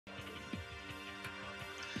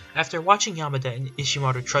After watching Yamada and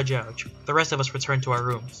Ishimaru trudge out, the rest of us return to our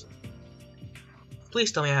rooms.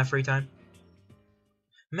 Please tell me I have free time.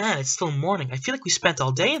 Man, it's still morning. I feel like we spent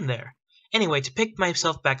all day in there. Anyway, to pick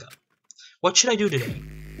myself back up. What should I do today?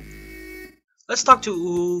 Let's talk to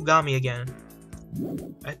Ugami again.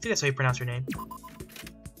 I think that's how you pronounce her name.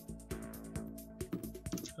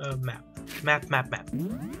 Map.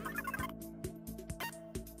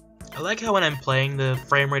 I like how when I'm playing, the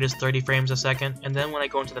frame rate is 30 frames a second, and then when I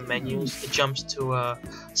go into the menus, it jumps to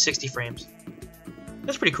 60 frames.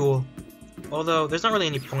 That's pretty cool. Although, there's not really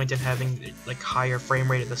any point in having like higher frame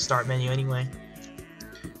rate at the start menu anyway.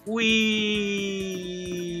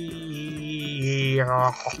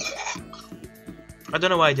 I don't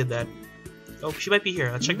know why I did that. Oh, she might be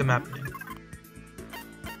here. Let's check the map again.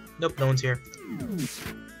 Nope, no one's here.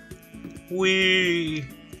 Wee.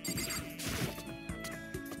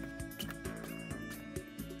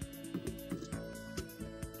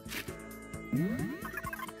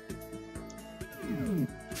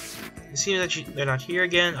 It seems like they're not here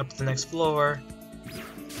again. Up to the next floor.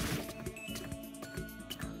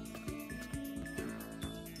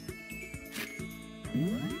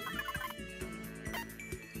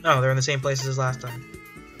 Oh, they're in the same places as last time.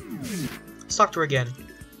 Let's talk to her again.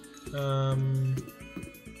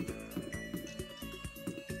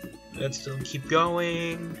 Let's still keep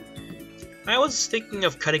going. I was thinking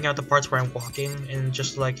of cutting out the parts where I'm walking and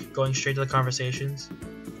just like going straight to the conversations.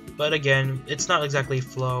 But again, it's not exactly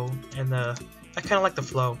flow, and I kind of like the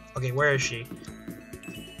flow. Okay, where is she?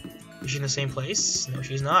 Is she in the same place? No,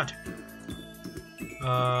 she's not.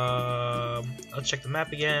 Let's check the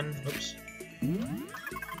map again. Oops.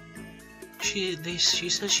 She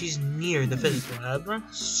says she's near the physics lab,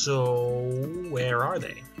 so where are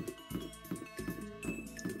they?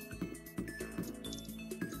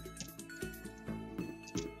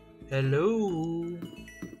 Hello?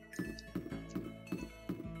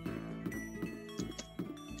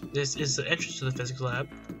 This is the entrance to the physics lab.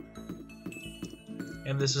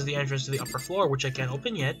 And this is the entrance to the upper floor, which I can't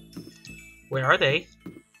open yet. Where are they?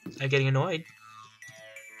 I'm getting annoyed.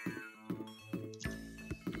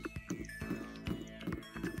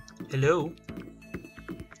 Hello?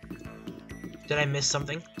 Did I miss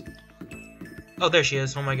something? Oh, there she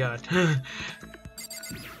is. Oh my god.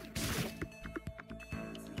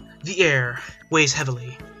 The air weighs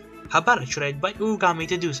heavily. How about it? Should I invite Ugami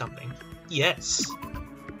to do something? Yes.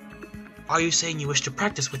 Are you saying you wish to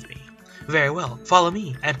practice with me? Very well. Follow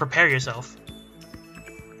me and prepare yourself.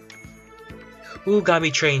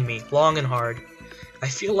 Ugami trained me long and hard. I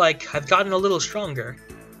feel like I've gotten a little stronger.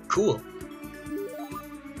 Cool.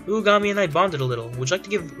 Ugami and I bonded a little. Would you like to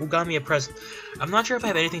give Ugami a present? I'm not sure if I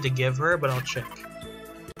have anything to give her, but I'll check.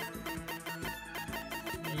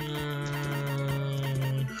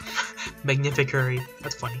 Magnificurry.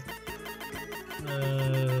 That's funny.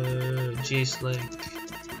 G-Slick.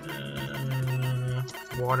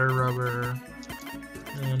 Water Rubber.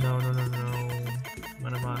 No.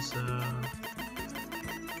 Manamasa.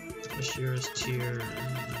 Ashira's Tears.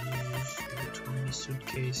 Tommy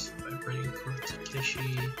Suitcase. Vibrating Coat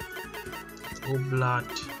Takeshi. Oblat.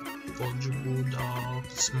 Foljabu Doll.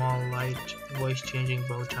 Small Light. Voice Changing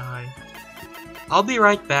Bow Tie. I'll be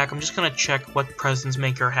right back. I'm just gonna check what presents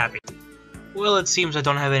make her happy. Well, it seems I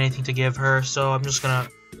don't have anything to give her, so I'm just gonna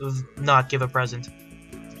not give a present.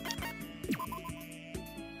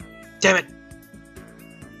 Damn it!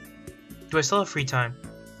 Do I still have free time?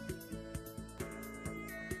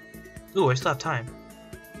 Ooh, I still have time.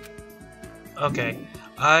 Okay,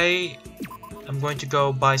 I am going to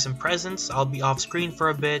go buy some presents. I'll be off screen for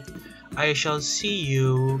a bit. I shall see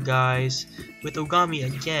you guys with Ugami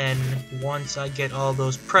again once I get all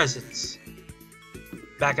those presents.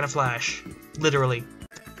 Back in a flash. Literally.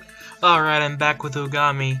 Alright, I'm back with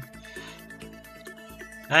Ugami.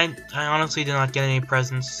 I honestly did not get any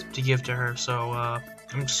presents to give to her, so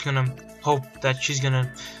I'm just gonna hope that she's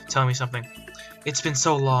gonna tell me something. It's been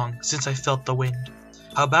so long since I felt the wind.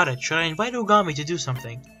 How about it? Should I invite Ugami to do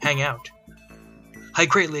something? Hang out. I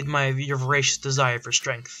greatly admire your voracious desire for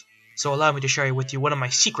strength, so allow me to share with you one of my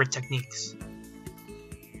secret techniques.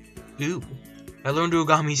 Ooh. I learned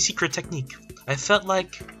Ugami's secret technique. I felt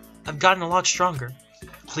like I've gotten a lot stronger.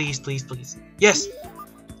 Please, please, please. Yes!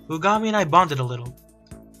 Ugami and I bonded a little.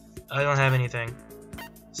 I don't have anything.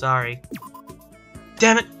 Sorry.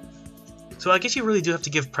 Damn it! So I guess you really do have to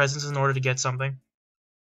give presents in order to get something.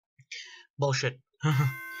 Bullshit. I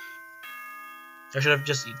should have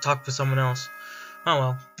just talked with someone else. Oh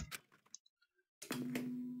well.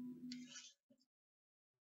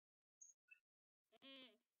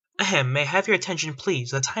 Ahem, may I have your attention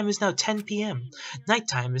please? The time is now 10 p.m.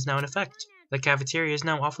 Nighttime is now in effect. The cafeteria is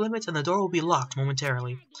now off limits and the door will be locked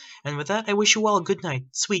momentarily. And with that, I wish you all a good night.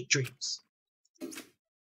 Sweet dreams.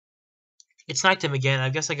 It's nighttime again. I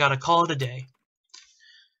guess I gotta call it a day.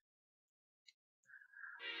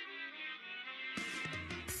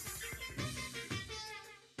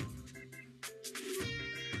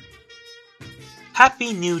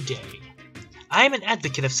 Happy New Day. I am an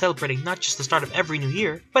advocate of celebrating not just the start of every new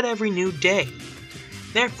year, but every new day.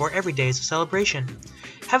 Therefore, every day is a celebration.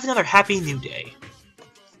 Have another happy new day.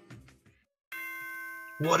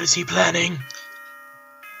 What is he planning?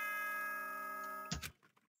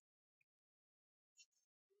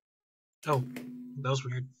 Oh, that was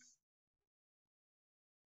weird.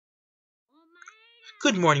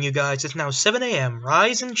 Good morning, you guys. It's now 7 a.m.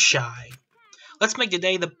 Rise and shine. Let's make the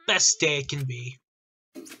day the best day it can be.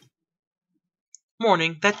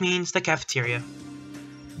 Morning, that means the cafeteria.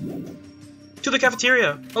 To the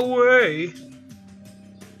cafeteria! Away!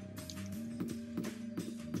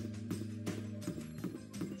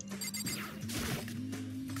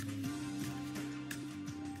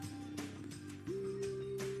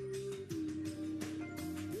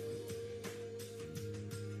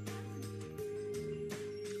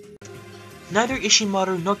 Neither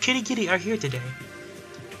Ishimaru nor Kitty are here today.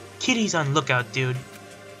 Kitty's on lookout, dude.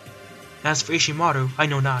 As for Ishimaru, I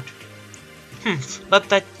know not. Let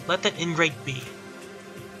that ingrate be.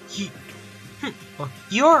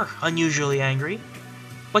 You're unusually angry.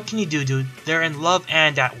 What can you do, dude? They're in love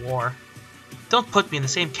and at war. Don't put me in the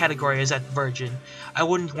same category as that virgin. I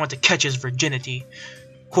wouldn't want to catch his virginity.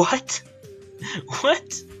 What?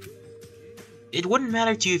 What? It wouldn't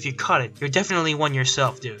matter to you if you caught it. You're definitely one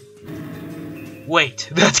yourself, dude. Wait,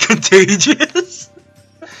 that's contagious?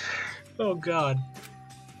 Oh god.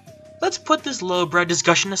 Let's put this lowbrow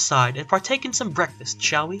discussion aside and partake in some breakfast,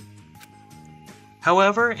 shall we?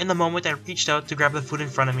 However, in the moment I reached out to grab the food in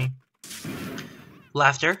front of me.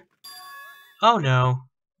 Laughter. Oh no.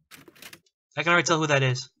 I can already tell who that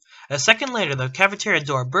is. A second later, the cafeteria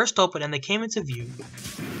door burst open and they came into view.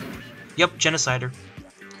 Yup, Genocider.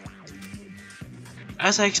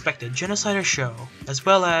 As I expected, Genocider show, as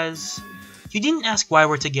well as... You didn't ask why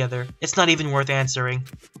we're together. It's not even worth answering.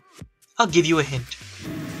 I'll give you a hint.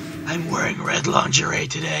 I'm wearing red lingerie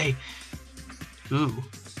today. Ooh.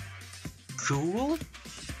 Cool?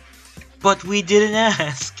 But we didn't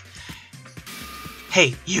ask.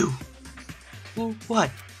 Hey, you.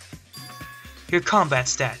 What? Your combat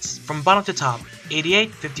stats, from bottom to top.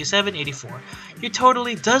 88, 57, 84. You're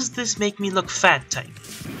totally does this make me look fat type.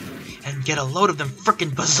 And get a load of them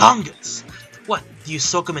frickin' bazongas. What, do you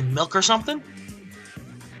soak them in milk or something?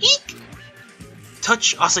 Eek!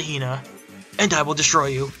 Touch Asahina, and I will destroy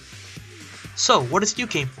you. So, what is it you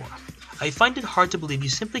came for? I find it hard to believe you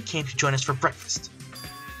simply came to join us for breakfast.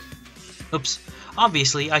 Oops.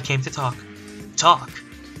 Obviously, I came to talk. Talk?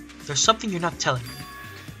 There's something you're not telling me.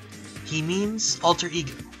 He means alter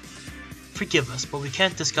ego. Forgive us, but we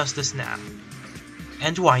can't discuss this now.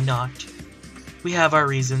 And why not? We have our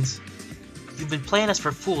reasons. You've been playing us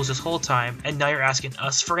for fools this whole time, and now you're asking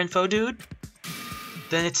us for info, dude?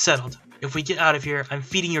 Then it's settled. If we get out of here, I'm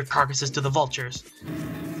feeding your carcasses to the vultures.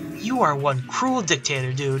 You are one cruel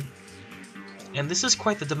dictator, dude. And this is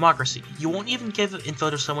quite the democracy. You won't even give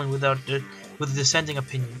info to someone with a dissenting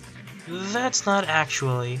opinion. That's not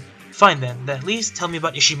actually... Fine then at least tell me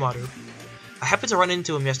about Ishimaru. I happened to run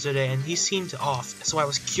into him yesterday and he seemed off, so I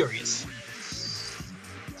was curious.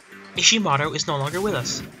 Ishimaru is no longer with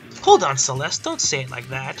us. Hold on, Celeste, don't say it like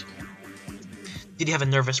that. Did he have a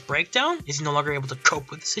nervous breakdown? Is he no longer able to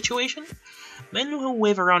cope with the situation? Men who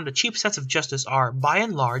wave around a cheap sense of justice are, by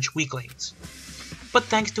and large, weaklings. But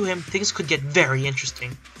thanks to him, things could get very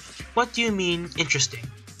interesting. What do you mean, interesting?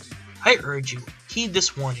 I urge you, heed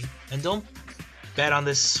this warning, and don't bet on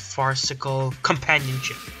this farcical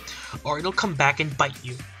companionship, or it'll come back and bite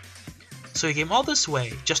you. So you came all this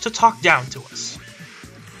way, just to talk down to us.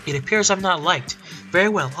 It appears I'm not liked. Very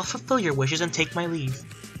well, I'll fulfill your wishes and take my leave.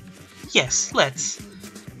 Yes, let's.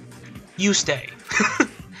 You stay.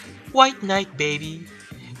 White knight, baby.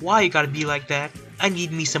 Why you gotta be like that? I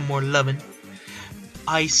need me some more lovin'.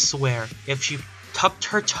 I swear, if she tucked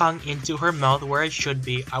her tongue into her mouth where it should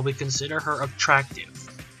be, I would consider her attractive.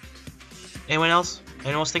 Anyone else?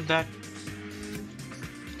 Anyone else think that?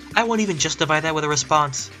 I won't even justify that with a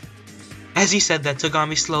response. As he said that,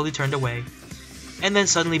 Togami slowly turned away, and then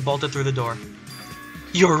suddenly bolted through the door.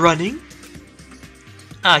 You're running?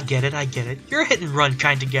 I get it. You're a hit and run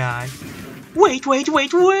kind of guy. Wait!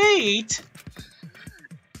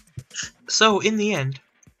 So, in the end,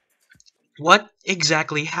 what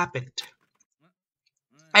exactly happened?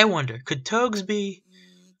 I wonder, could Togs be...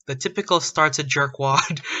 The typical starts a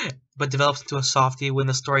jerkwad, but develops into a softie when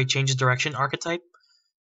the story changes direction archetype.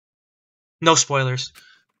 No spoilers.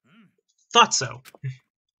 Thought so.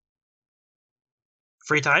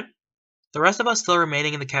 Free time? The rest of us still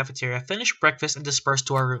remaining in the cafeteria finished breakfast and dispersed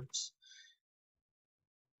to our rooms.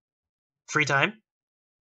 Free time?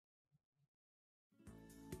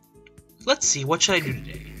 Let's see, what should I do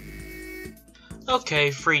today?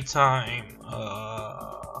 Okay, free time.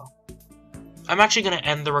 I'm actually gonna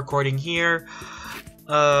end the recording here.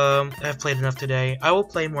 I've played enough today. I will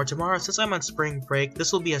play more tomorrow since I'm on spring break.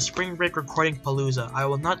 This will be a spring break recording palooza. I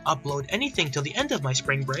will not upload anything till the end of my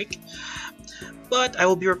spring break, but I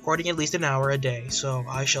will be recording at least an hour a day, so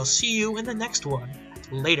I shall see you in the next one.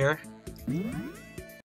 Later.